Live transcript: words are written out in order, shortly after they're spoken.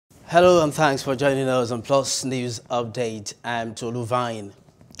Hello and thanks for joining us on Plus News Update. I'm Tolu Vine.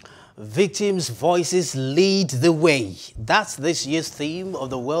 Victims' voices lead the way. That's this year's theme of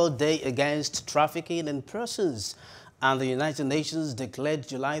the World Day Against Trafficking in Persons. And the United Nations declared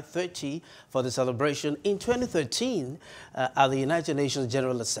July 30 for the celebration in 2013 at the United Nations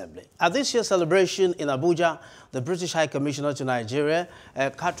General Assembly. At this year's celebration in Abuja, the British High Commissioner to Nigeria,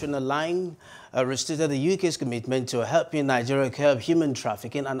 Katrina Lang, restated the UK's commitment to helping Nigeria curb human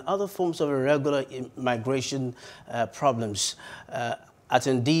trafficking and other forms of irregular migration problems.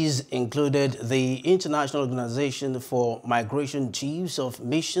 Attendees included the International Organization for Migration Chiefs of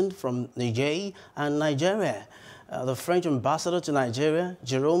Mission from Niger and Nigeria, the French ambassador to Nigeria,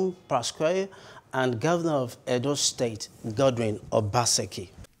 Jerome Pasquale, and Governor of Edo State, Godwin Obaseki.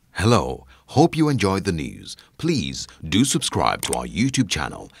 Hello, hope you enjoyed the news. Please do subscribe to our YouTube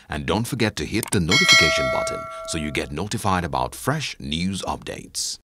channel and don't forget to hit the notification button so you get notified about fresh news updates.